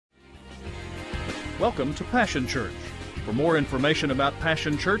Welcome to Passion Church. For more information about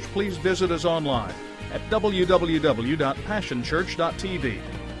Passion Church, please visit us online at www.passionchurch.tv.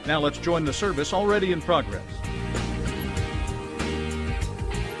 Now let's join the service already in progress.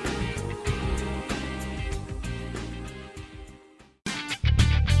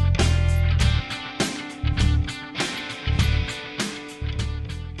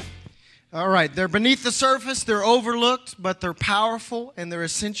 All right, they're beneath the surface, they're overlooked, but they're powerful and they're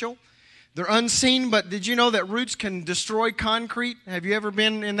essential. They're unseen, but did you know that roots can destroy concrete? Have you ever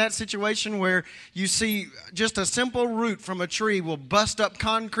been in that situation where you see just a simple root from a tree will bust up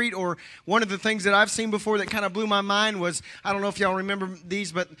concrete? Or one of the things that I've seen before that kind of blew my mind was, I don't know if y'all remember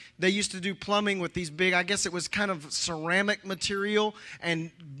these, but they used to do plumbing with these big, I guess it was kind of ceramic material,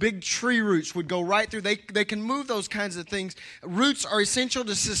 and big tree roots would go right through. They can move those kinds of things. Roots are essential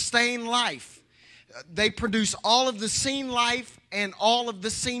to sustain life. They produce all of the seen life and all of the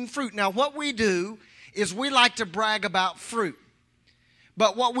seen fruit. Now, what we do is we like to brag about fruit.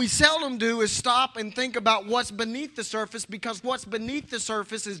 But what we seldom do is stop and think about what's beneath the surface, because what's beneath the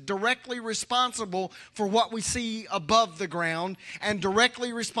surface is directly responsible for what we see above the ground and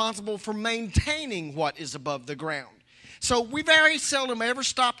directly responsible for maintaining what is above the ground. So we very seldom ever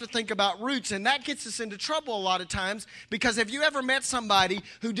stop to think about roots, and that gets us into trouble a lot of times, because have you ever met somebody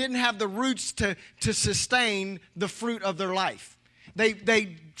who didn't have the roots to sustain the fruit of their life?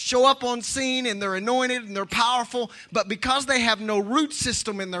 They show up on scene and they're anointed and they're powerful, but because they have no root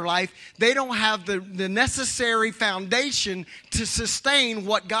system in their life, they don't have the necessary foundation to sustain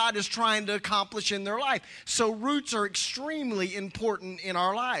what God is trying to accomplish in their life. So roots are extremely important in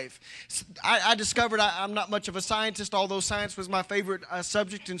our life. I discovered I'm not much of a scientist, although science was my favorite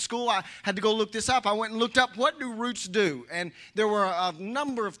subject in school. I had to go look this up. I went and looked up, what do roots do? And there were a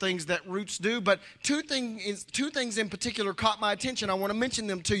number of things that roots do, but two things in particular caught my attention. I want to mention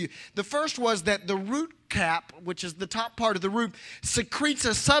them to you. The first was that the root cap, which is the top part of the root, secretes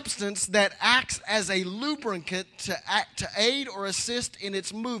a substance that acts as a lubricant to aid or assist in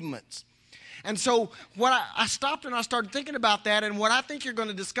its movements. And so what I stopped and I started thinking about that, and what I think you're going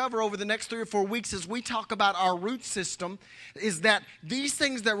to discover over the next 3 or 4 weeks as we talk about our root system is that these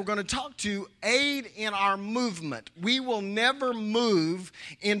things that we're going to talk to aid in our movement. We will never move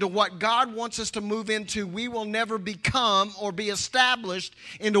into what God wants us to move into. We will never become or be established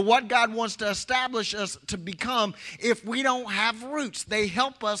into what God wants to establish us to become if we don't have roots. They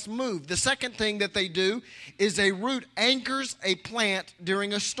help us move. The second thing that they do is a root anchors a plant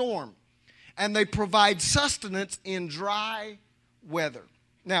during a storm, and they provide sustenance in dry weather.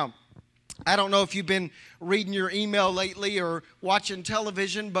 Now, I don't know if you've been reading your email lately or watching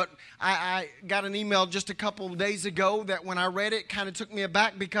television, but I got an email just a couple of days ago that when I read it kind of took me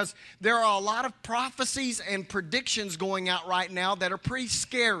aback, because there are a lot of prophecies and predictions going out right now that are pretty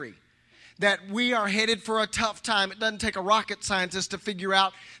scary, that we are headed for a tough time. It doesn't take a rocket scientist to figure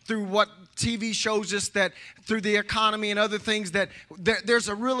out through what TV shows us that through the economy and other things that there's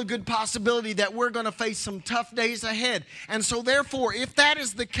a really good possibility that we're going to face some tough days ahead. And so therefore, if that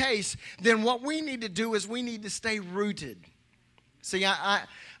is the case, then what we need to do is we need to stay rooted. See,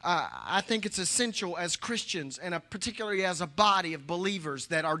 I think it's essential as Christians, and particularly as a body of believers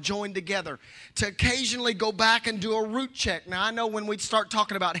that are joined together, to occasionally go back and do a root check. Now, I know when we start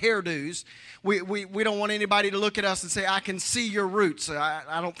talking about hairdos, we don't want anybody to look at us and say, I can see your roots.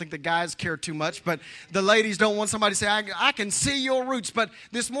 I don't think the guys care too much, but the ladies don't want somebody to say, I can see your roots. But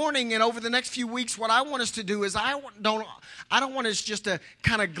this morning and over the next few weeks, what I want us to do is I don't want us just to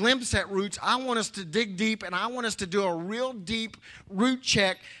kind of glimpse at roots. I want us to dig deep, and I want us to do a real deep root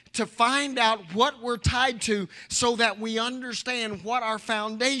check to find out what we're tied to so that we understand what our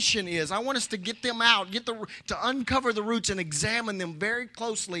foundation is. I want us to get them out, to uncover the roots and examine them very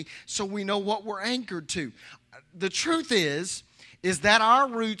closely so we know what we're anchored to. The truth is that our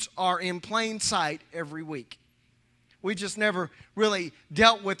roots are in plain sight every week. We just never really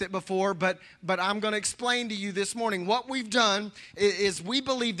dealt with it before, but I'm going to explain to you this morning. What we've done is we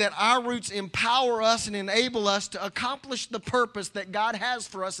believe that our roots empower us and enable us to accomplish the purpose that God has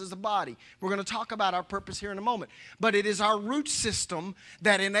for us as a body. We're going to talk about our purpose here in a moment. But it is our root system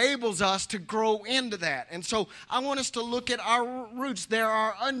that enables us to grow into that. And so I want us to look at our roots. They're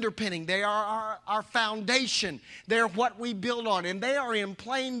our underpinning. They are our foundation. They're what we build on. And they are in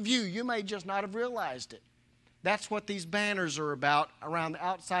plain view. You may just not have realized it. That's what these banners are about around the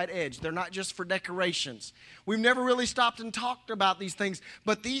outside edge. They're not just for decorations. We've never really stopped and talked about these things,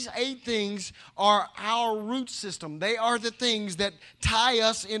 but these 8 things are our root system. They are the things that tie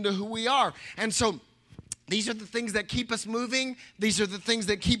us into who we are. And so These are the things that keep us moving. These are the things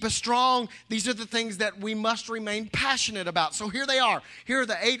that keep us strong. These are the things that we must remain passionate about. So here they are. Here are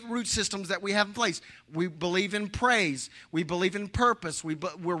the 8 root systems that we have in place. We believe in praise. We believe in purpose. We're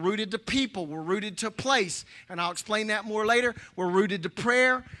rooted to people. We're rooted to place. And I'll explain that more later. We're rooted to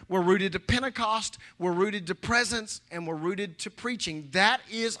prayer. We're rooted to Pentecost. We're rooted to presence. And we're rooted to preaching. That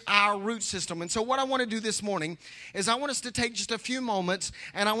is our root system. And so what I want to do this morning is I want us to take just a few moments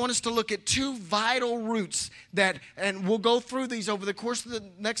and I want us to look at 2 vital roots and we'll go through these over the course of the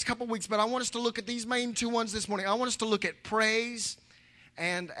next couple weeks, but I want us to look at these main 2 ones this morning. I want us to look at praise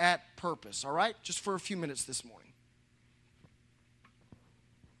and at purpose, all right? Just for a few minutes this morning.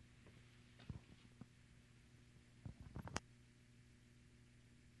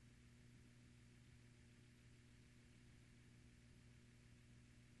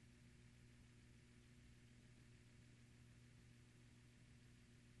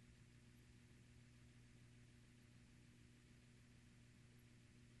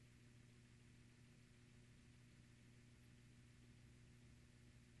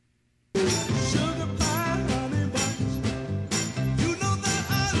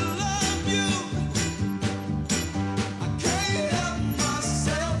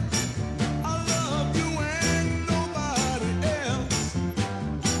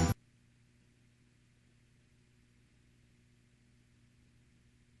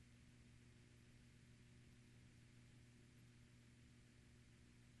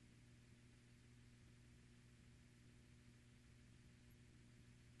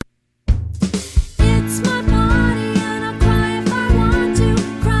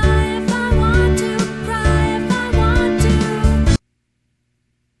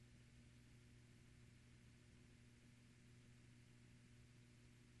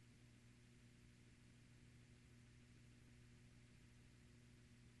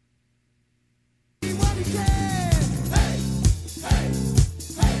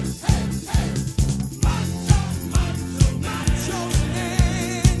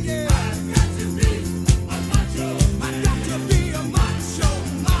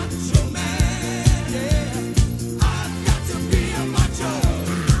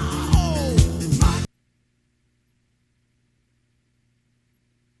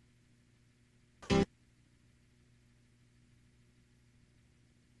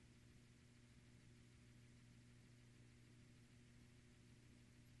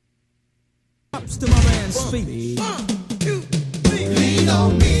 To my man's feet. 1, 2, 3. Lean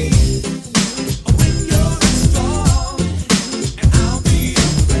on me when you're strong, and I'll be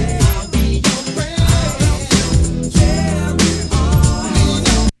your friend. I'll be your friend. I'll help you carry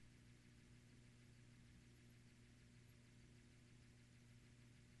on.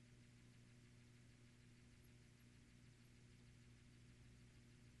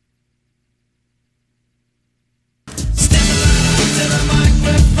 Step right up to the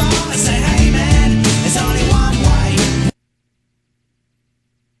microphone and say, hey man, there's only one way.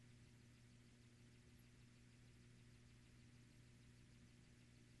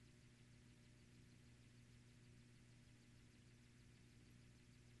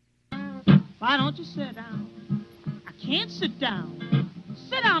 Why don't you sit down? I can't sit down.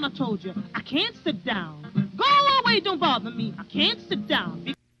 Sit down, I told you. I can't sit down. Go away, don't bother me. I can't sit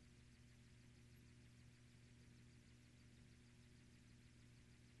down.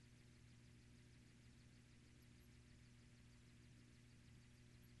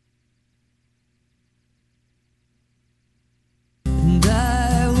 And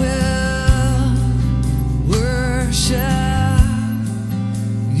I will worship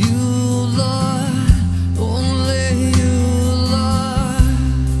you, Lord, only you, Lord.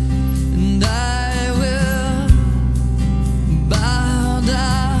 And I will bow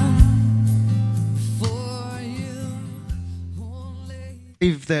down for you, only. I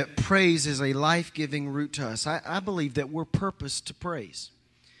believe that praise is a life-giving root to us. I believe that we're purposed to praise.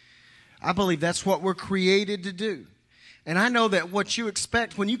 I believe that's what we're created to do. And I know that what you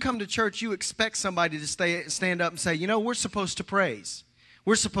expect, when you come to church, you expect somebody to stand up and say, you know, we're supposed to praise.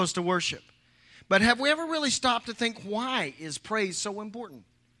 We're supposed to worship. But have we ever really stopped to think, why is praise so important?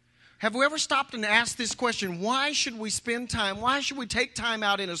 Have we ever stopped and asked this question, why should we spend time, why should we take time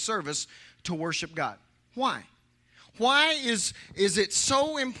out in a service to worship God? Why? Why is it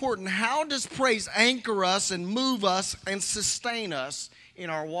so important? How does praise anchor us and move us and sustain us in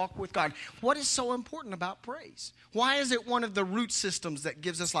our walk with God? What is so important about praise? Why is it one of the root systems that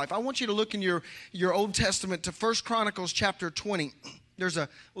gives us life? I want you to look in your Old Testament to 1 Chronicles chapter 20. There's a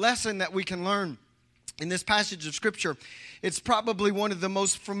lesson that we can learn in this passage of Scripture. It's probably one of the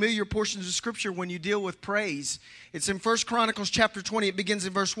most familiar portions of Scripture when you deal with praise. It's in 1 Chronicles chapter 20. It begins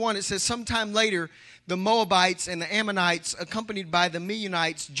in verse 1. It says, sometime later, the Moabites and the Ammonites, accompanied by the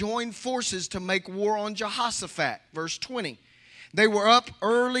Meunites, joined forces to make war on Jehoshaphat. Verse 20. They were up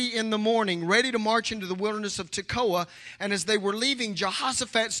early in the morning, ready to march into the wilderness of Tekoa. And as they were leaving,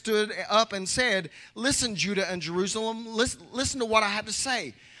 Jehoshaphat stood up and said, listen, Judah and Jerusalem, listen to what I have to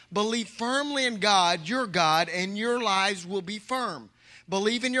say. Believe firmly in God, and your lives will be firm.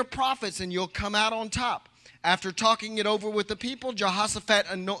 Believe in your prophets, and you'll come out on top. After talking it over with the people, Jehoshaphat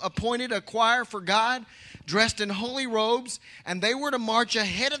appointed a choir for God, dressed in holy robes, and they were to march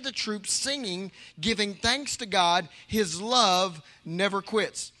ahead of the troops, singing, giving thanks to God. His love never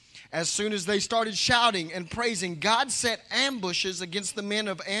quits. As soon as they started shouting and praising, God set ambushes against the men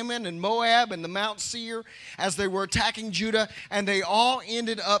of Ammon and Moab and the Mount Seir as they were attacking Judah, and they all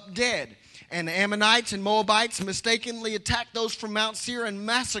ended up dead. And the Ammonites and Moabites mistakenly attacked those from Mount Seir and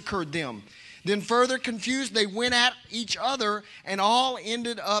massacred them. Then further confused, they went at each other and all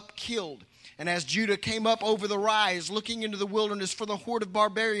ended up killed. And as Judah came up over the rise, looking into the wilderness for the horde of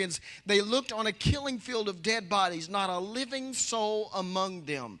barbarians, they looked on a killing field of dead bodies, not a living soul among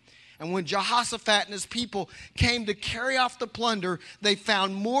them. And when Jehoshaphat and his people came to carry off the plunder, they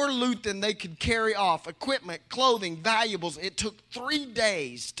found more loot than they could carry off. Equipment, clothing, valuables. It took 3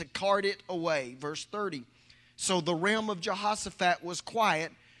 days to cart it away. Verse 30. So the realm of Jehoshaphat was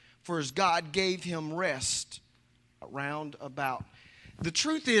quiet, for as God gave him rest round about. The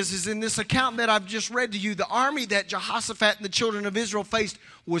truth is in this account that I've just read to you, the army that Jehoshaphat and the children of Israel faced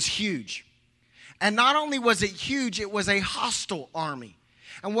was huge. And not only was it huge, it was a hostile army.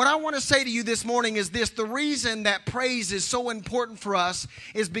 And what I want to say to you this morning is this: the reason that praise is so important for us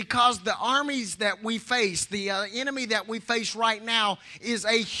is because the armies that we face, the enemy that we face right now, is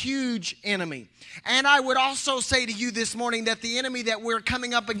a huge enemy. And I would also say to you this morning that the enemy that we're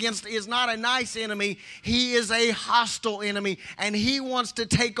coming up against is not a nice enemy. He is a hostile enemy, and he wants to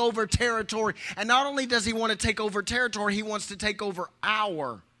take over territory. And not only does he want to take over territory, he wants to take over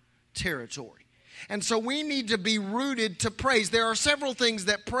our territory. And so we need to be rooted to praise. There are several things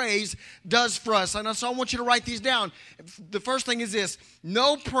that praise does for us. And so I want you to write these down. The first thing is this: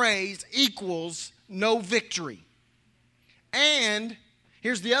 no praise equals no victory. And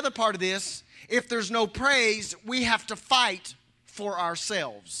here's the other part of this: if there's no praise, we have to fight for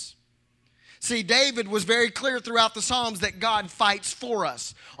ourselves. See, David was very clear throughout the Psalms that God fights for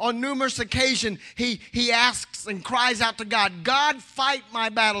us. On numerous occasions, he asks and cries out to God, God, fight my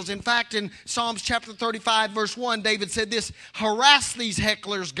battles. In fact, in Psalms chapter 35, verse 1, David said this: harass these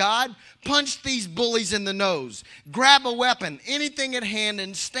hecklers, God. Punch these bullies in the nose. Grab a weapon, anything at hand,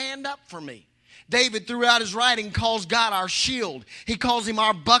 and stand up for me. David, throughout his writing, calls God our shield. He calls him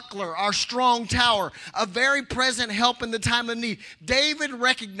our buckler, our strong tower, a very present help in the time of need. David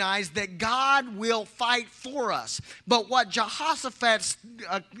recognized that God will fight for us. But what Jehoshaphat's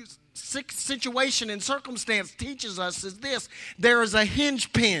situation and circumstance teaches us is this: there is a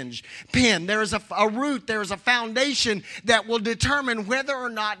hinge pin, there is a root, there is a foundation that will determine whether or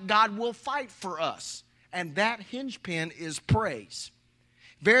not God will fight for us. And that hinge pin is praise.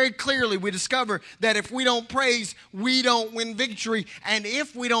 Very clearly, we discover that if we don't praise, we don't win victory. And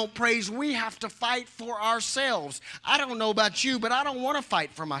if we don't praise, we have to fight for ourselves. I don't know about you, but I don't want to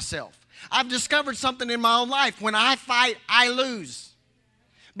fight for myself. I've discovered something in my own life. When I fight, I lose.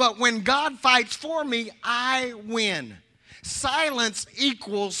 But when God fights for me, I win. Silence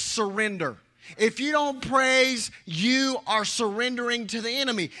equals surrender. If you don't praise, you are surrendering to the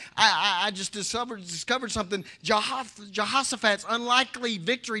enemy. I just discovered something. Jehoshaphat's unlikely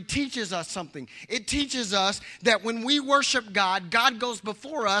victory teaches us something. It teaches us that when we worship God, God goes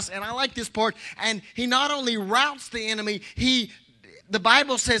before us, and I like this part, and he not only routs the enemy, the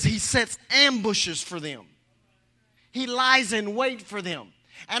Bible says he sets ambushes for them. He lies in wait for them.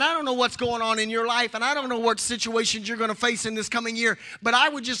 And I don't know what's going on in your life, and I don't know what situations you're going to face in this coming year, but I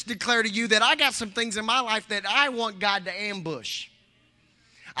would just declare to you that I got some things in my life that I want God to ambush.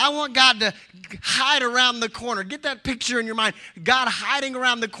 I want God to hide around the corner. Get that picture in your mind. God hiding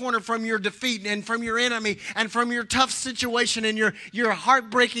around the corner from your defeat and from your enemy and from your tough situation and your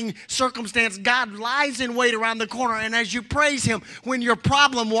heartbreaking circumstance. God lies in wait around the corner, and as you praise him, when your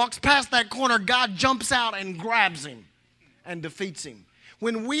problem walks past that corner, God jumps out and grabs him and defeats him.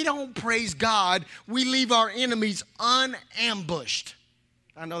 When we don't praise God, we leave our enemies unambushed.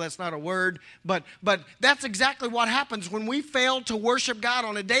 I know that's not a word, but that's exactly what happens when we fail to worship God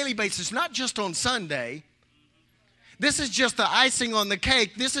on a daily basis, not just on Sunday. This is just the icing on the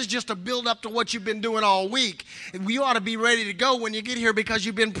cake. This is just a build up to what you've been doing all week. You ought to be ready to go when you get here because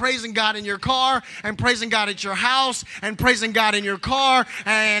you've been praising God in your car and praising God at your house and praising God in your car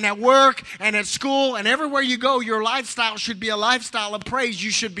and at work and at school and everywhere you go. Your lifestyle should be a lifestyle of praise.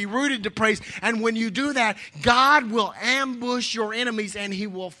 You should be rooted to praise. And when you do that, God will ambush your enemies and He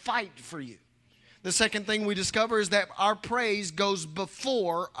will fight for you. The second thing we discover is that our praise goes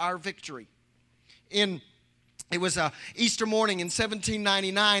before our victory. It was Easter morning in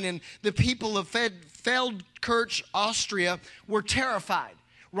 1799, and the people of Feldkirch, Austria, were terrified.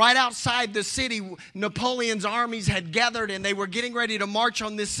 Right outside the city, Napoleon's armies had gathered, and they were getting ready to march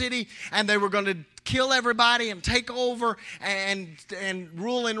on this city, and they were going to kill everybody and take over and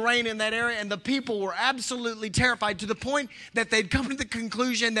rule and reign in that area. And the people were absolutely terrified to the point that they'd come to the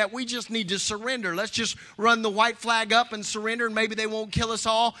conclusion that we just need to surrender. Let's just run the white flag up and surrender, and maybe they won't kill us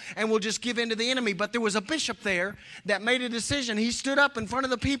all, and we'll just give in to the enemy. But there was a bishop there that made a decision. He stood up in front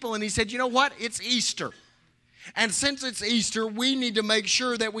of the people, and he said, you know what? It's Easter. And since it's Easter, we need to make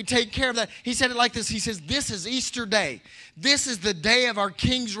sure that we take care of that. He said it like this. He says, this is Easter Day. This is the day of our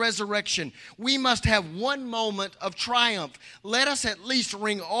King's resurrection. We must have one moment of triumph. Let us at least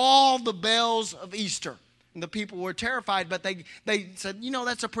ring all the bells of Easter. And the people were terrified, but they said, you know,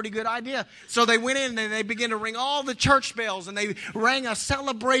 that's a pretty good idea. So they went in and they began to ring all the church bells, and they rang a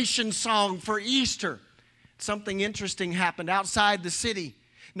celebration song for Easter. Something interesting happened outside the city.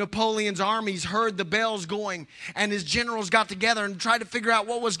 Napoleon's armies heard the bells going, and his generals got together and tried to figure out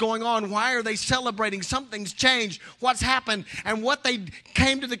what was going on. Why are they celebrating? Something's changed. What's happened? And what they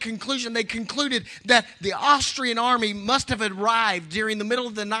came to the conclusion, they concluded that the Austrian army must have arrived during the middle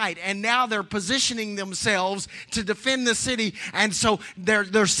of the night, and now they're positioning themselves to defend the city. And so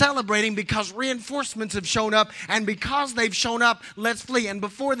they're celebrating because reinforcements have shown up, and because they've shown up, let's flee. And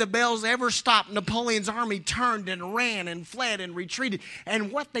before the bells ever stopped, Napoleon's army turned and ran and fled and retreated. And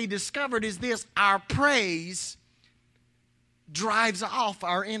what they discovered is this: our praise drives off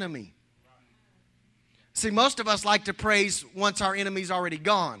our enemy. See, most of us like to praise once our enemy's already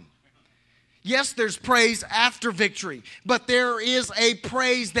gone. Yes, there's praise after victory, but there is a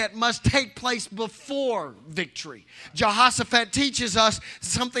praise that must take place before victory. Jehoshaphat teaches us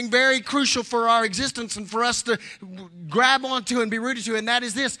something very crucial for our existence and for us to grab onto and be rooted to, and that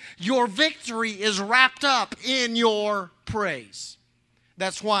is this: your victory is wrapped up in your praise.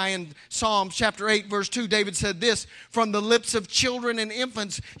 That's why in Psalms chapter 8, verse 2, David said this: from the lips of children and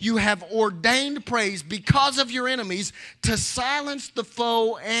infants you have ordained praise because of your enemies, to silence the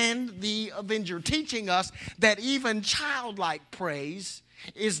foe and the avenger. Teaching us that even childlike praise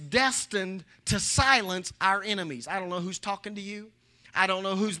is destined to silence our enemies. I don't know who's talking to you. I don't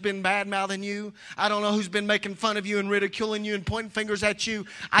know who's been bad-mouthing you. I don't know who's been making fun of you and ridiculing you and pointing fingers at you.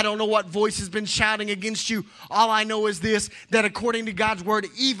 I don't know what voice has been shouting against you. All I know is this: that according to God's word,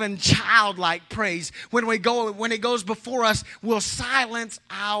 even childlike praise, when it goes before us, will silence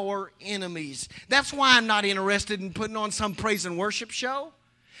our enemies. That's why I'm not interested in putting on some praise and worship show.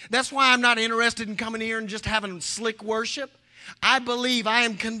 That's why I'm not interested in coming here and just having slick worship. I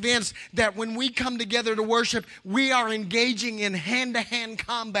am convinced that when we come together to worship, we are engaging in hand-to-hand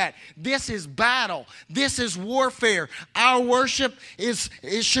combat. This is battle. This is warfare. Our worship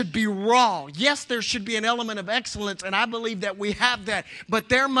should be raw. Yes, there should be an element of excellence, and I believe that we have that. But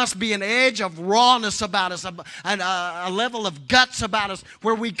there must be an edge of rawness about us, a level of guts about us,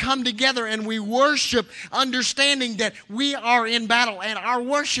 where we come together and we worship, understanding that we are in battle, and our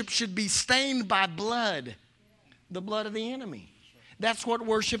worship should be stained by blood. The blood of the enemy. That's what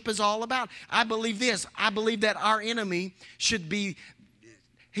worship is all about. I believe this. I believe that our enemy should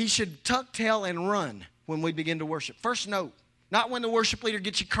tuck tail and run when we begin to worship. First note, not when the worship leader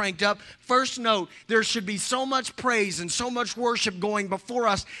gets you cranked up. First note, there should be so much praise and so much worship going before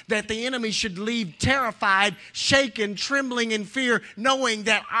us that the enemy should leave terrified, shaken, trembling in fear, knowing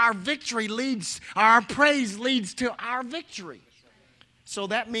that our praise leads to our victory. So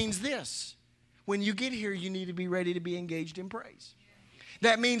that means this: when you get here, you need to be ready to be engaged in praise.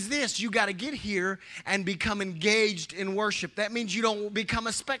 That means this: you got to get here and become engaged in worship. That means you don't become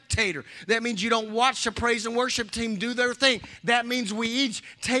a spectator. That means you don't watch the praise and worship team do their thing. That means we each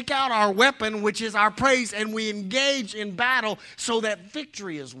take out our weapon, which is our praise, and we engage in battle so that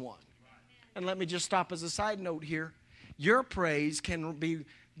victory is won. And let me just stop as a side note here. Your praise can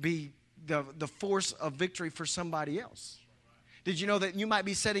be the force of victory for somebody else. Did you know that you might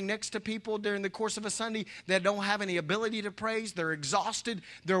be sitting next to people during the course of a Sunday that don't have any ability to praise? They're exhausted.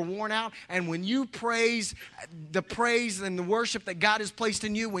 They're worn out. And when you praise the praise and the worship that God has placed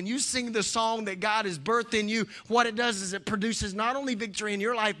in you, when you sing the song that God has birthed in you, what it does is it produces not only victory in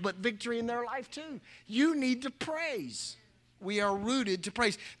your life, but victory in their life too. You need to praise. We are rooted to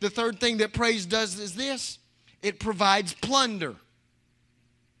praise. The third thing that praise does is this. It provides plunder.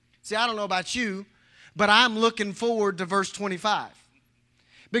 See, I don't know about you, but I'm looking forward to verse 25.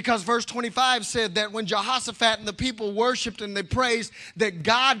 Because verse 25 said that when Jehoshaphat and the people worshiped and they praised, that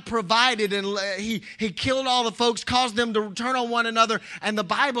God provided and he killed all the folks, caused them to turn on one another. And the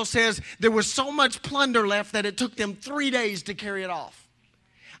Bible says there was so much plunder left that it took them 3 days to carry it off.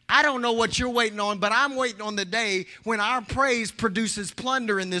 I don't know what you're waiting on, but I'm waiting on the day when our praise produces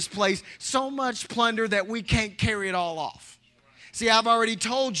plunder in this place. So much plunder that we can't carry it all off. See, I've already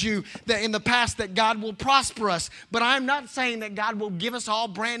told you that in the past that God will prosper us, but I'm not saying that God will give us all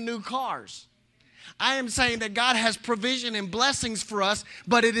brand new cars. I am saying that God has provision and blessings for us,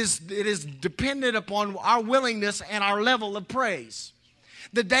 but it is dependent upon our willingness and our level of praise.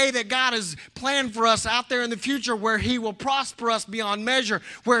 The day that God has planned for us out there in the future where He will prosper us beyond measure,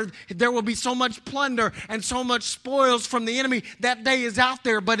 where there will be so much plunder and so much spoils from the enemy, that day is out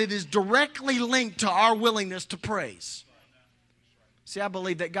there, but it is directly linked to our willingness to praise. See, I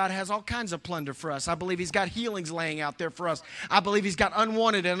believe that God has all kinds of plunder for us. I believe He's got healings laying out there for us. I believe He's got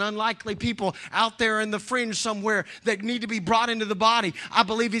unwanted and unlikely people out there in the fringe somewhere that need to be brought into the body. I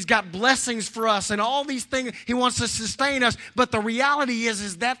believe He's got blessings for us and all these things. He wants to sustain us. But the reality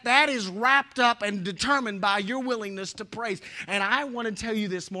is that is wrapped up and determined by your willingness to praise. And I want to tell you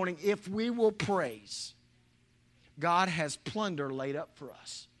this morning, if we will praise, God has plunder laid up for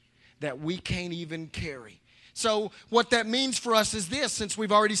us that we can't even carry. So what that means for us is this, since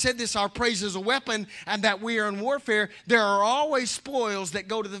we've already said this, our praise is a weapon and that we are in warfare, there are always spoils that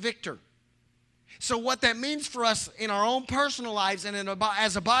go to the victor. So what that means for us in our own personal lives and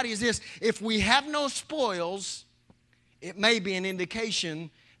as a body is this, if we have no spoils, it may be an indication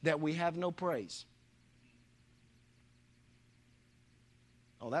that we have no praise.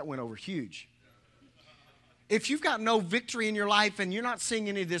 Oh, that went over huge. If you've got no victory in your life and you're not seeing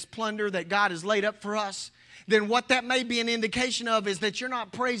any of this plunder that God has laid up for us, then what that may be an indication of is that you're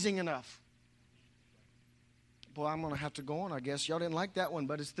not praising enough. Boy, I'm going to have to go on, I guess. Y'all didn't like that one,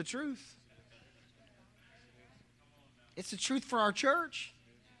 but it's the truth. It's the truth for our church.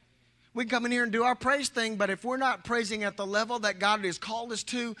 We come in here and do our praise thing, but if we're not praising at the level that God has called us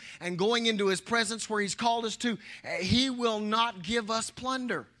to and going into His presence where He's called us to, He will not give us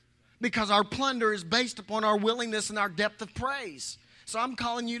plunder because our plunder is based upon our willingness and our depth of praise. So I'm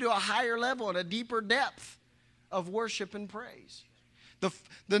calling you to a higher level and a deeper depth of worship and praise.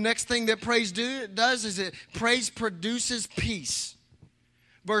 The next thing that praise does is praise produces peace.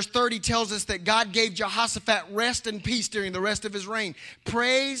 Verse 30 tells us that God gave Jehoshaphat rest and peace during the rest of his reign.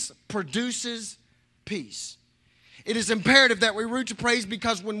 Praise produces peace. It is imperative that we root to praise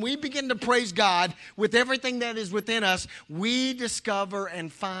because when we begin to praise God with everything that is within us, we discover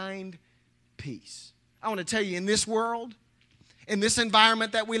and find peace. I want to tell you, in this world, in this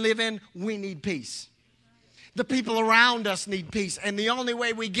environment that we live in, we need peace. The people around us need peace. And the only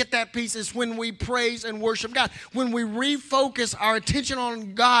way we get that peace is when we praise and worship God. When we refocus our attention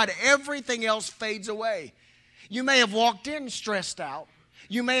on God, everything else fades away. You may have walked in stressed out.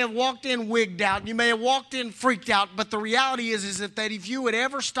 You may have walked in wigged out. You may have walked in freaked out. But the reality is that if you would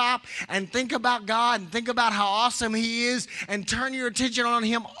ever stop and think about God and think about how awesome He is and turn your attention on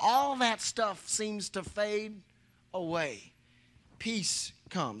Him, all that stuff seems to fade away. Peace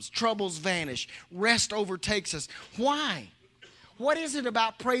comes. Troubles vanish. Rest overtakes us. Why? What is it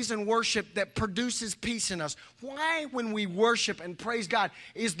about praise and worship that produces peace in us? Why, when we worship and praise God,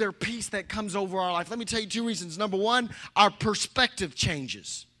 is there peace that comes over our life? Let me tell you 2 reasons. Number one, our perspective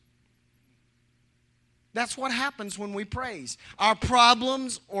changes. That's what happens when we praise. Our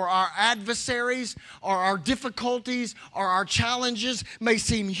problems or our adversaries or our difficulties or our challenges may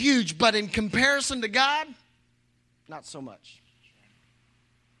seem huge, but in comparison to God, not so much.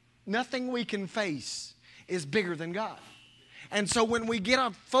 Nothing we can face is bigger than God. And so when we get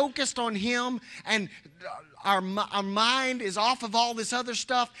focused on Him and our mind is off of all this other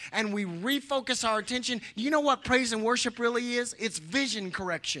stuff and we refocus our attention, you know what praise and worship really is? It's vision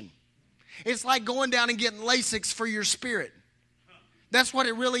correction. It's like going down and getting LASIK for your spirit. That's what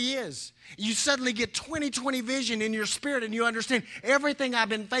it really is. You suddenly get 20/20 vision in your spirit and you understand everything I've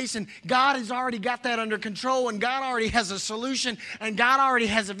been facing, God has already got that under control and God already has a solution and God already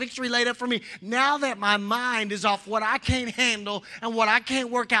has a victory laid up for me. Now that my mind is off what I can't handle and what I can't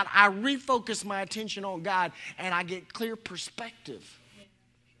work out, I refocus my attention on God and I get clear perspective.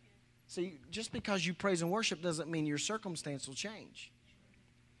 See, just because you praise and worship doesn't mean your circumstance will change.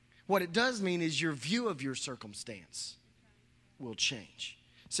 What it does mean is your view of your circumstance will change.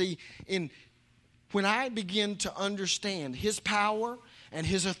 See, when I begin to understand His power and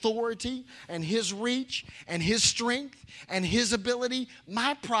His authority and His reach and His strength and His ability,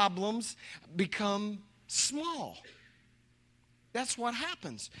 my problems become small. That's what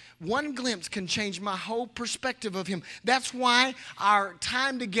happens. One glimpse can change my whole perspective of Him. That's why our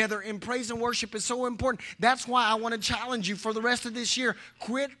time together in praise and worship is so important. That's why I want to challenge you for the rest of this year.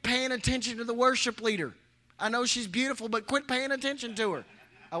 Quit paying attention to the worship leader. I know she's beautiful, but quit paying attention to her.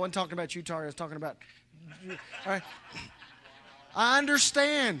 I wasn't talking about you, Tari. I was talking about you. All right. I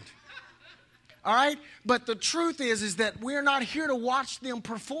understand. All right? But the truth is that we're not here to watch them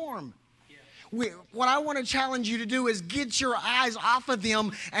perform. What I want to challenge you to do is get your eyes off of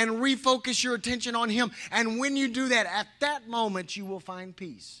them and refocus your attention on Him. And when you do that, at that moment, you will find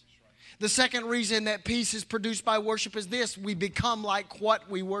peace. The second reason that peace is produced by worship is this: we become like what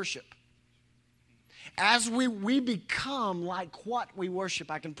we worship. As we become like what we worship.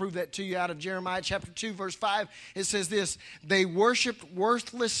 I can prove that to you out of Jeremiah chapter 2, verse 5. It says this: they worshiped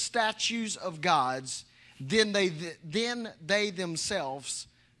worthless statues of gods, then they themselves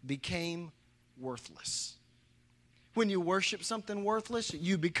became worthless. When you worship something worthless,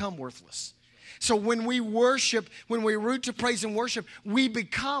 you become worthless. So when we worship, when we root to praise and worship, we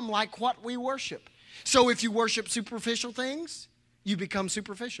become like what we worship. So if you worship superficial things, you become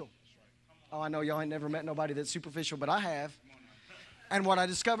superficial. Oh, I know y'all ain't never met nobody that's superficial, but I have. And what I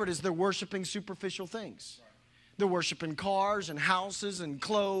discovered is they're worshiping superficial things. They're worshiping cars and houses and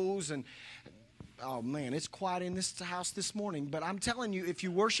clothes and oh man, it's quiet in this house this morning. But I'm telling you, if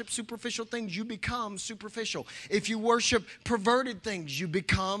you worship superficial things, you become superficial. If you worship perverted things, you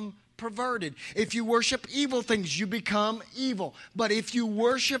become perverted. If you worship evil things, you become evil. But if you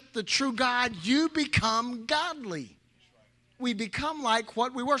worship the true God, you become godly. We become like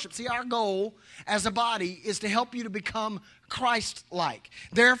what we worship. See, our goal as a body is to help you to become Christ-like.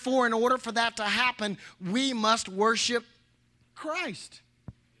 Therefore, in order for that to happen, we must worship Christ.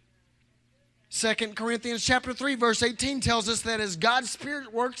 2 Corinthians chapter 3, verse 18 tells us that as God's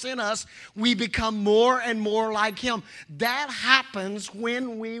Spirit works in us, we become more and more like Him. That happens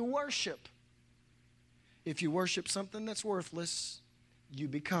when we worship. If you worship something that's worthless, you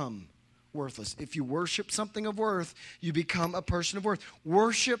become worthless. If you worship something of worth, you become a person of worth.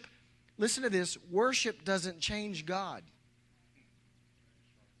 Worship, listen to this, worship doesn't change God.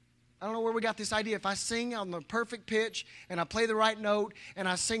 I don't know where we got this idea. If I sing on the perfect pitch and I play the right note and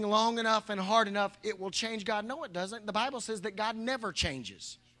I sing long enough and hard enough, it will change God. No, it doesn't. The Bible says that God never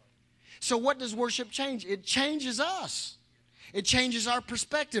changes. So what does worship change? It changes us. It changes our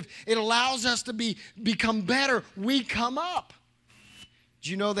perspective. It allows us to become better. We come up. Do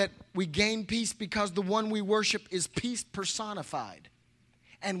you know that we gain peace because the one we worship is peace personified?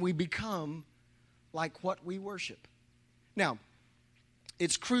 And we become like what we worship. Now,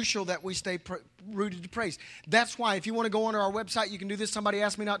 it's crucial that we stay rooted to praise. That's why if you want to go onto our website, you can do this. Somebody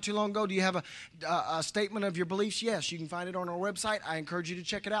asked me not too long ago, do you have a statement of your beliefs? Yes, you can find it on our website. I encourage you to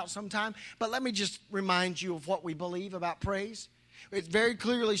check it out sometime. But let me just remind you of what we believe about praise. It very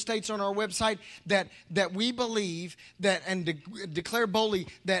clearly states on our website that we believe that and declare boldly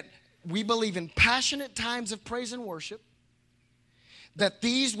that we believe in passionate times of praise and worship, that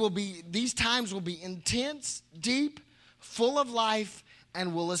these times will be intense, deep, full of life,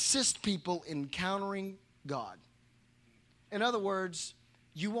 and will assist people encountering God. In other words,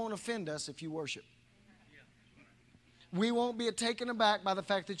 you won't offend us if you worship. We won't be taken aback by the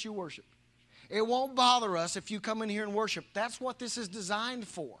fact that you worship. It won't bother us if you come in here and worship. That's what this is designed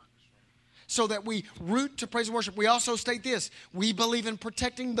for. So that we root to praise and worship. We also state this: we believe in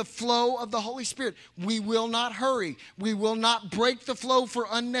protecting the flow of the Holy Spirit. We will not hurry. We will not break the flow for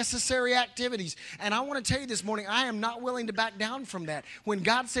unnecessary activities. And I want to tell you this morning, I am not willing to back down from that. When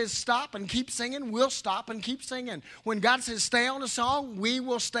God says stop and keep singing, we'll stop and keep singing. When God says stay on a song, we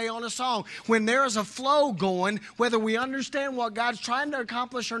will stay on a song. When there is a flow going, whether we understand what God's trying to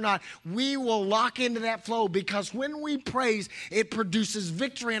accomplish or not, we will lock into that flow, because when we praise, it produces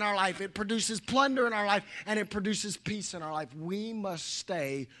victory in our life. It produces plunder in our life, and it produces peace in our life. We must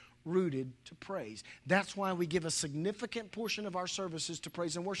stay rooted to praise. That's why we give a significant portion of our services to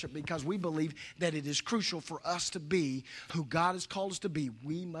praise and worship, because we believe that it is crucial for us to be who God has called us to be.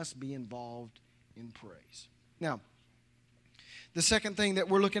 We must be involved in praise. Now, the second thing that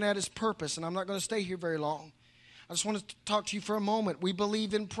we're looking at is purpose, and I'm not going to stay here very long. I just want to talk to you for a moment. We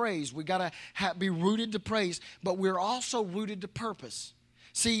believe in praise. We got to be rooted to praise, but we're also rooted to purpose.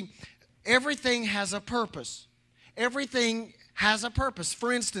 See, everything has a purpose. Everything has a purpose.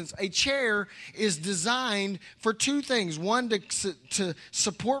 For instance, a chair is designed for two things. One, to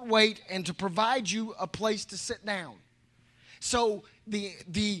support weight and to provide you a place to sit down. So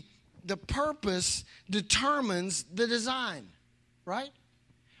the purpose determines the design, right?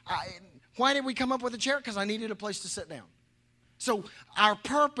 Why did we come up with a chair? Because I needed a place to sit down. So our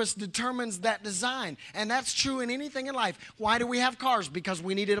purpose determines that design, and that's true in anything in life. Why do we have cars? Because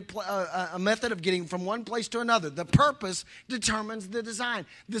we needed a method of getting from one place to another. The purpose determines the design.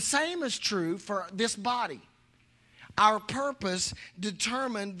 The same is true for this body. Our purpose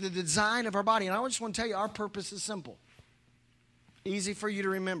determined the design of our body, and I just want to tell you, our purpose is simple. Easy for you to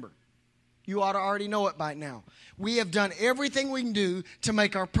remember. You ought to already know it by now. We have done everything we can do to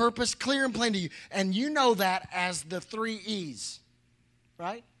make our purpose clear and plain to you. And you know that as the 3 E's,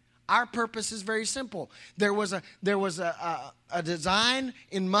 right? Our purpose is very simple. There was a design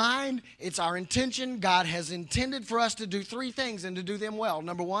in mind. It's our intention. God has intended for us to do 3 things and to do them well.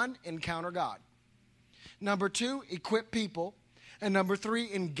 Number 1, encounter God. Number 2, equip people. And number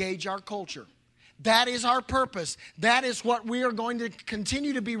 3, engage our culture. That is our purpose. That is what we are going to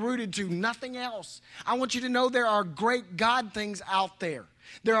continue to be rooted to, nothing else. I want you to know there are great God things out there.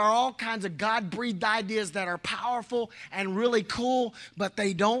 There are all kinds of God-breathed ideas that are powerful and really cool, but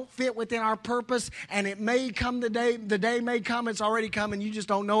they don't fit within our purpose, and it may come the day may come, it's already come, and you just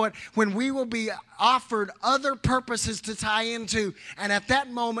don't know it, when we will be offered other purposes to tie into, and at that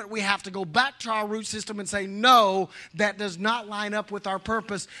moment we have to go back to our root system and say, no, that does not line up with our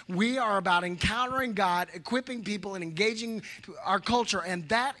purpose. We are about encountering God, equipping people, and engaging our culture, and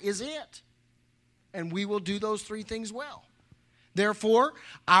that is it. And we will do those 3 things well. Therefore,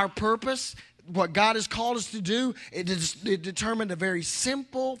 our purpose, what God has called us to do, it determined a very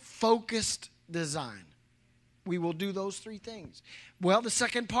simple, focused design. We will do those 3 things. Well, the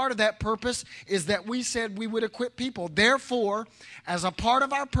second part of that purpose is that we said we would equip people. Therefore, as a part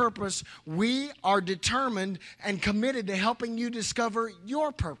of our purpose, we are determined and committed to helping you discover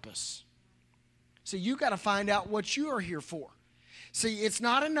your purpose. So you got to find out what you are here for. See, it's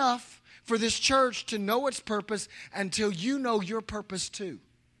not enough for this church to know its purpose until you know your purpose too.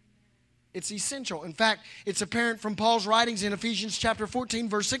 It's essential. In fact, it's apparent from Paul's writings in Ephesians chapter 14,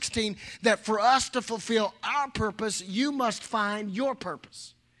 verse 16, that for us to fulfill our purpose, you must find your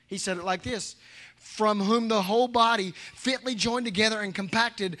purpose. He said it like this: from whom the whole body fitly joined together and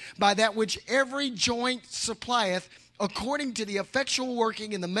compacted by that which every joint supplieth, according to the effectual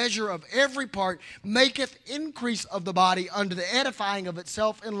working in the measure of every part, maketh increase of the body unto the edifying of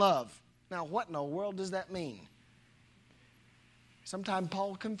itself in love. Now, what in the world does that mean? Sometimes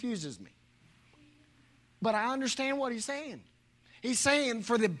Paul confuses me. But I understand what he's saying. He's saying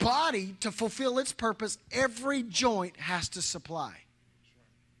for the body to fulfill its purpose, every joint has to supply.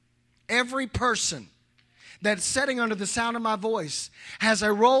 Every person that's sitting under the sound of my voice has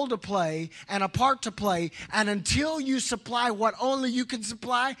a role to play and a part to play. And until you supply what only you can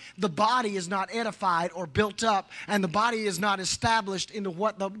supply, the body is not edified or built up, and the body is not established into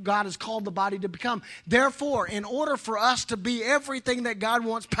what God has called the body to become. Therefore, in order for us to be everything that God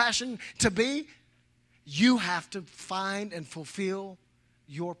wants Passion to be, you have to find and fulfill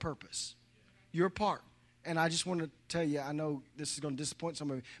your purpose, your part. And I just want to tell you, I know this is going to disappoint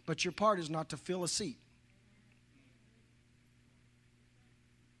some of you, but your part is not to fill a seat.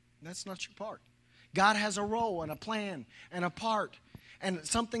 That's not your part. God has a role and a plan and a part and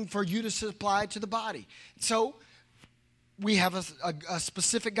something for you to supply to the body. So we have a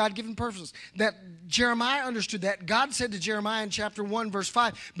specific God-given purpose. That Jeremiah understood that. God said to Jeremiah in chapter 1, verse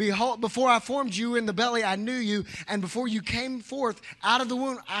 5, behold, before I formed you in the belly, I knew you, and before you came forth out of the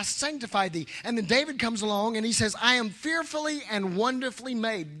womb, I sanctified thee. And then David comes along and he says, I am fearfully and wonderfully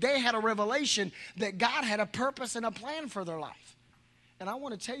made. They had a revelation that God had a purpose and a plan for their life. And I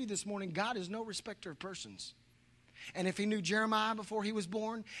want to tell you this morning, God is no respecter of persons. And if he knew Jeremiah before he was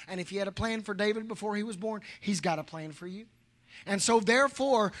born, and if he had a plan for David before he was born, he's got a plan for you. And so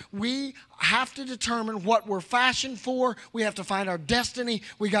therefore, we have to determine what we're fashioned for. We have to find our destiny.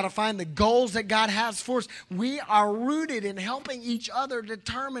 We got to find the goals that God has for us. We are rooted in helping each other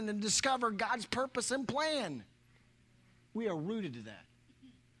determine and discover God's purpose and plan. We are rooted to that.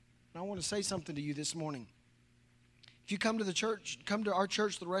 And I want to say something to you this morning. If If you come to the church, come to our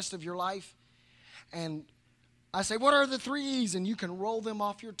church the rest of your life, and I say, what are the 3 E's? And you can roll them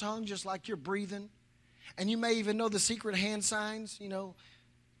off your tongue just like you're breathing. And you may even know the secret hand signs,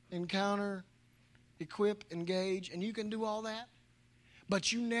 encounter, equip, engage, and you can do all that.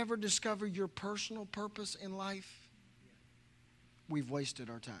 But you never discover your personal purpose in life. We've wasted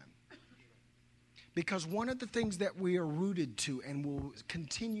our time. Because one of the things that we are rooted to and will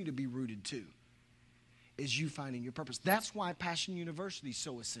continue to be rooted to is you finding your purpose. That's why Passion University is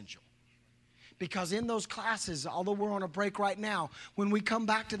so essential. Because in those classes, although we're on a break right now, when we come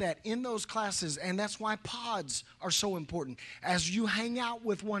back to that, in those classes, and that's why pods are so important. As you hang out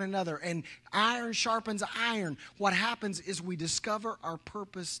with one another and iron sharpens iron, what happens is we discover our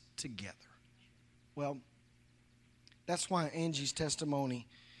purpose together. Well, that's why Angie's testimony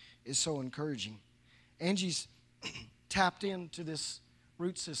is so encouraging. Angie's tapped into this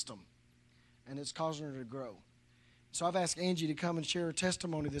root system, and it's causing her to grow. So I've asked Angie to come and share her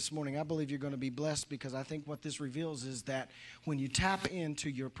testimony this morning. I believe you're going to be blessed because I think what this reveals is that when you tap into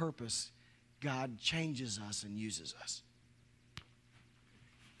your purpose, God changes us and uses us.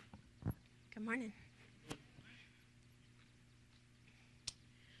 Good morning.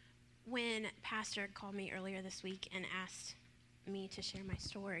 When Pastor called me earlier this week and asked me to share my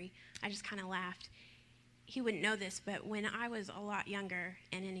story, I just kind of laughed. He wouldn't know this, but when I was a lot younger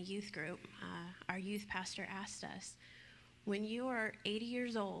and in a youth group, our youth pastor asked us, when you are 80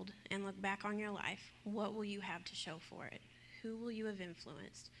 years old and look back on your life, what will you have to show for it? Who will you have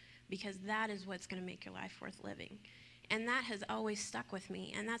influenced? Because that is what's going to make your life worth living. And that has always stuck with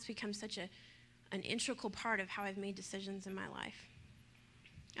me, and that's become such an integral part of how I've made decisions in my life.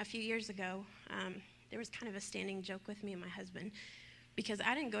 A few years ago, there was kind of a standing joke with me and my husband, because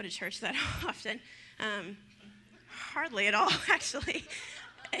I didn't go to church that often, hardly at all, actually.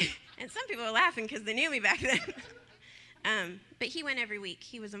 And some people were laughing because they knew me back then. But he went every week.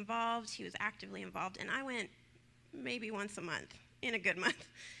 He was involved. He was actively involved. And I went maybe once a month, in a good month.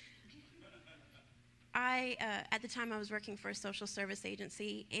 At the time, I was working for a social service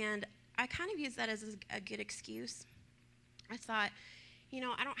agency, and I kind of used that as a good excuse. I thought,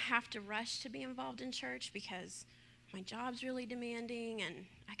 I don't have to rush to be involved in church because my job's really demanding, and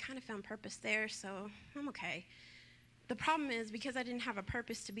I kind of found purpose there, so I'm okay. The problem is, because I didn't have a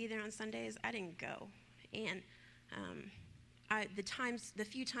purpose to be there on Sundays, I didn't go. And the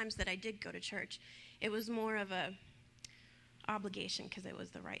few times that I did go to church, it was more of a obligation because it was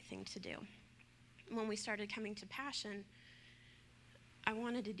the right thing to do. When we started coming to Passion, I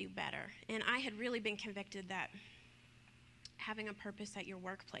wanted to do better. And I had really been convicted that having a purpose at your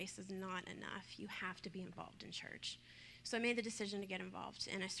workplace is not enough. You have to be involved in church. So I made the decision to get involved,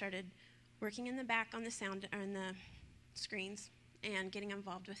 and I started working in the back on the sound or in the screens and getting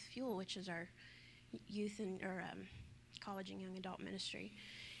involved with Fuel, which is our youth or college and young adult ministry.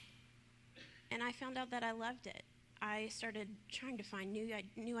 And I found out that I loved it. I started trying to find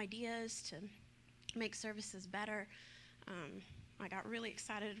new ideas to make services better. I got really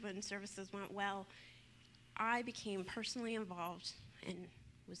excited when services went well. I became personally involved and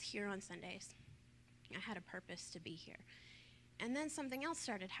was here on Sundays. I had a purpose to be here. And then something else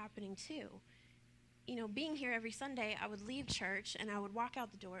started happening too. Being here every Sunday, I would leave church and I would walk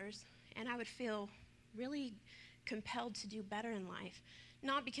out the doors and I would feel really compelled to do better in life.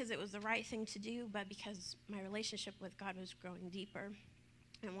 Not because it was the right thing to do, but because my relationship with God was growing deeper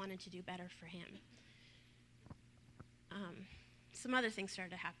and wanted to do better for Him. Some other things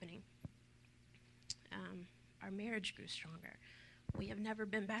started happening. Our marriage grew stronger. We have never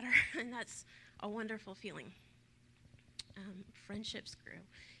been better, and that's a wonderful feeling. Friendships grew.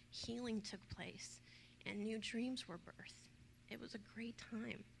 Healing took place, and new dreams were birthed. It was a great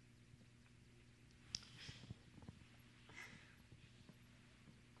time.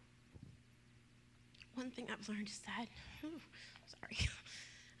 One thing I've learned is that,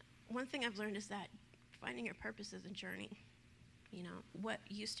 One thing I've learned is that finding your purpose is a journey. What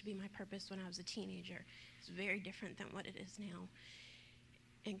used to be my purpose when I was a teenager is very different than what it is now.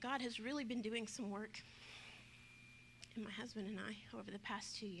 And God has really been doing some work in my husband and I over the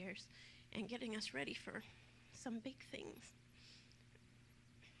past 2 years and getting us ready for some big things.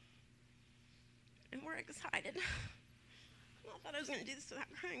 And we're excited. I thought I was going to do this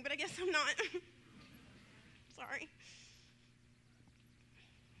without crying, but I guess I'm not. Sorry.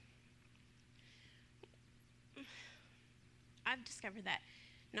 I've discovered that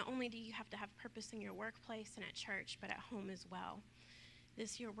not only do you have to have purpose in your workplace and at church, but at home as well.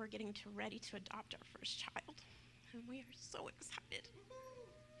 This year we're getting ready to adopt our first child, and we are so excited.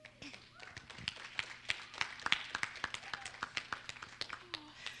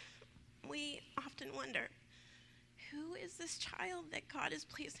 We often wonder, who is this child that God is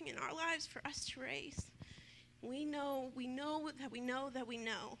placing in our lives for us to raise? We know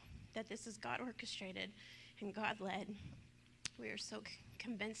that this is God orchestrated and God led. We are so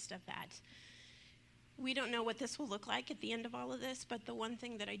convinced of that. We don't know what this will look like at the end of all of this, but the one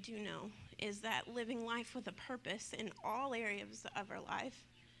thing that I do know is that living life with a purpose in all areas of our life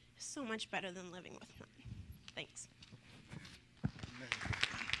is so much better than living with none. Thanks.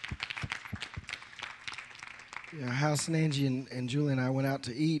 Yeah, House and Angie and Julie and I went out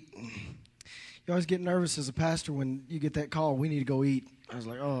to eat. You always get nervous as a pastor when you get that call, we need to go eat. I was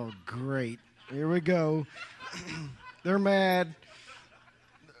like, oh, great. Here we go. They're mad.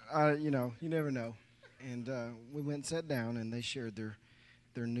 You never know. And we went and sat down, and they shared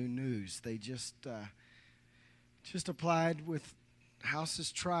their new news. They just applied with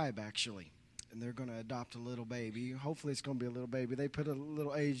House's tribe, actually, and they're going to adopt a little baby. Hopefully it's going to be a little baby. They put a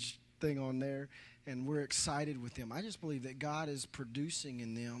little age thing on there, and we're excited with them. I just believe that God is producing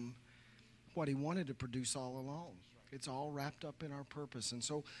in them what he wanted to produce all along. It's all wrapped up in our purpose. And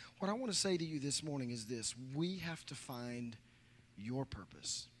so what I want to say to you this morning is this. We have to find your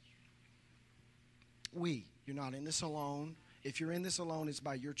purpose. You're not in this alone. If you're in this alone, it's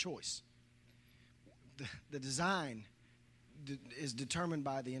by your choice. The design is determined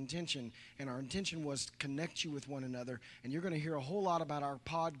by the intention, and our intention was to connect you with one another. And you're going to hear a whole lot about our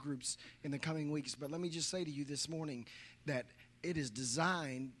pod groups in the coming weeks. But let me just say to you this morning that it is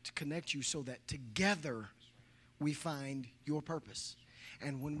designed to connect you so that together we find your purpose.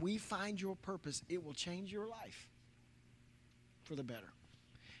 And when we find your purpose, it will change your life for the better.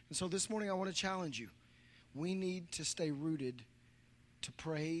 And so this morning I want to challenge you. We need to stay rooted to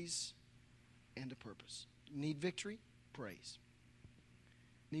praise and to purpose. Need victory? Praise.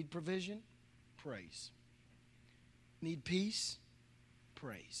 Need provision? Praise. Need peace?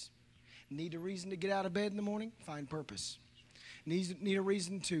 Praise. Need a reason to get out of bed in the morning? Find purpose. Need a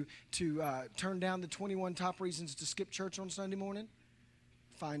reason to turn down the 21 top reasons to skip church on Sunday morning?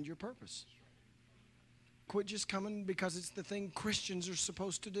 Find your purpose. Quit just coming because it's the thing Christians are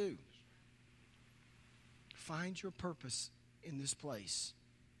supposed to do. Find your purpose in this place,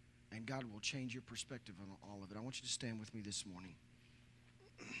 and God will change your perspective on all of it. I want you to stand with me this morning.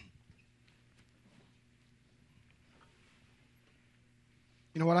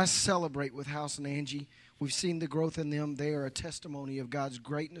 You know what I celebrate with House and Angie? We've seen the growth in them. They are a testimony of God's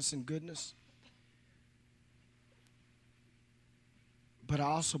greatness and goodness. But I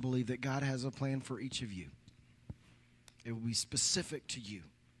also believe that God has a plan for each of you. It will be specific to you.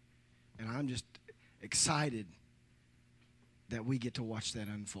 And I'm just excited that we get to watch that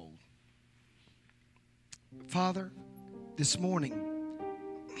unfold. Father, this morning,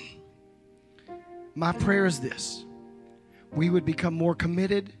 my prayer is this. We would become more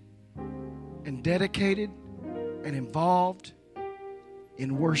committed and dedicated and involved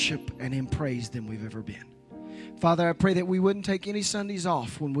in worship and in praise than we've ever been. Father, I pray that we wouldn't take any Sundays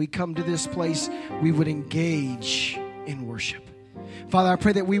off. When we come to this place, we would engage in worship. Father, I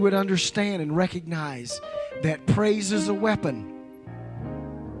pray that we would understand and recognize that praise is a weapon.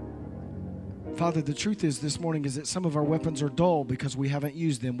 Father, the truth is this morning is that some of our weapons are dull because we haven't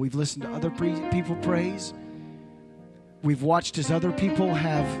used them. We've listened to other people praise. We've watched as other people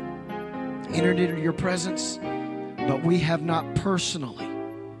have entered into your presence, but we have not personally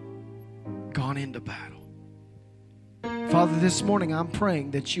gone into battle. Father, this morning I'm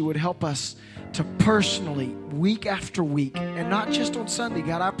praying that you would help us to personally, week after week, and not just on Sunday,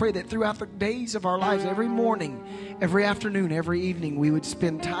 God, I pray that throughout the days of our lives, every morning, every afternoon, every evening, we would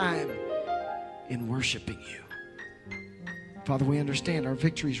spend time in worshiping you. Father, we understand our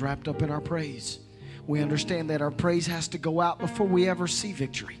victory is wrapped up in our praise. We understand that our praise has to go out before we ever see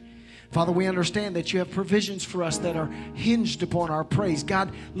victory. Father, we understand that you have provisions for us that are hinged upon our praise.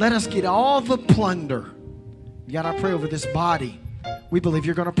 God, let us get all the plunder. God, I pray over this body. We believe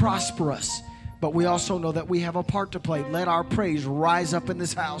you're going to prosper us, but we also know that we have a part to play. Let our praise rise up in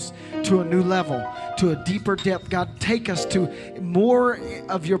this house to a new level, to a deeper depth. God, take us to more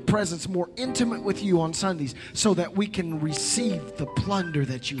of your presence, more intimate with you on Sundays, so that we can receive the plunder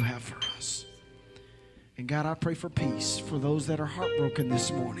that you have for us. And God, I pray for peace for those that are heartbroken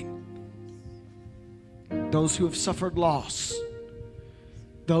this morning, those who have suffered loss,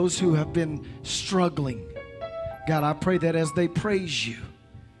 those who have been struggling. God, I pray that as they praise you,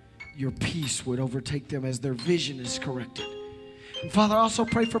 your peace would overtake them as their vision is corrected. And Father, I also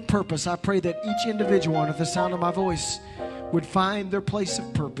pray for purpose. I pray that each individual under the sound of my voice would find their place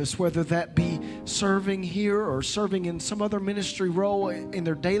of purpose, whether that be serving here or serving in some other ministry role in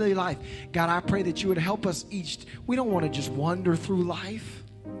their daily life. God, I pray that you would help us each. We don't want to just wander through life.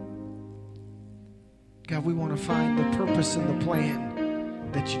 God, we want to find the purpose and the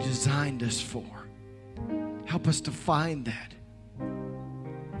plan that you designed us for. Help us to find that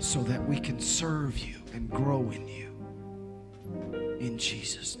so that we can serve you and grow in you. In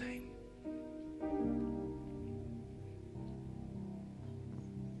Jesus' name.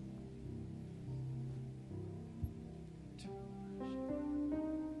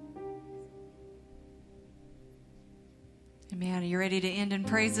 Amen. Are you ready to end in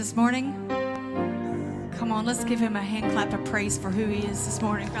praise this morning? Come on, let's give him a hand clap of praise for who he is this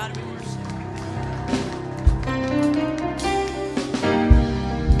morning. God, we worship.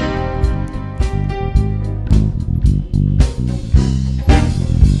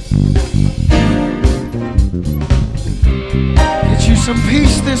 Get you some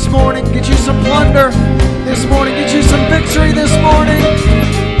peace this morning. Get you some plunder this morning. Get you some victory this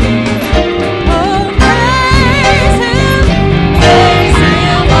morning.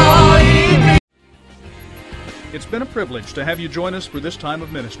 It's been a privilege to have you join us for this time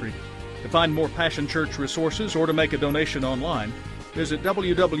of ministry. To find more Passion Church resources or to make a donation online, visit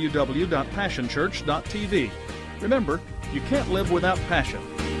www.passionchurch.tv. Remember, you can't live without passion.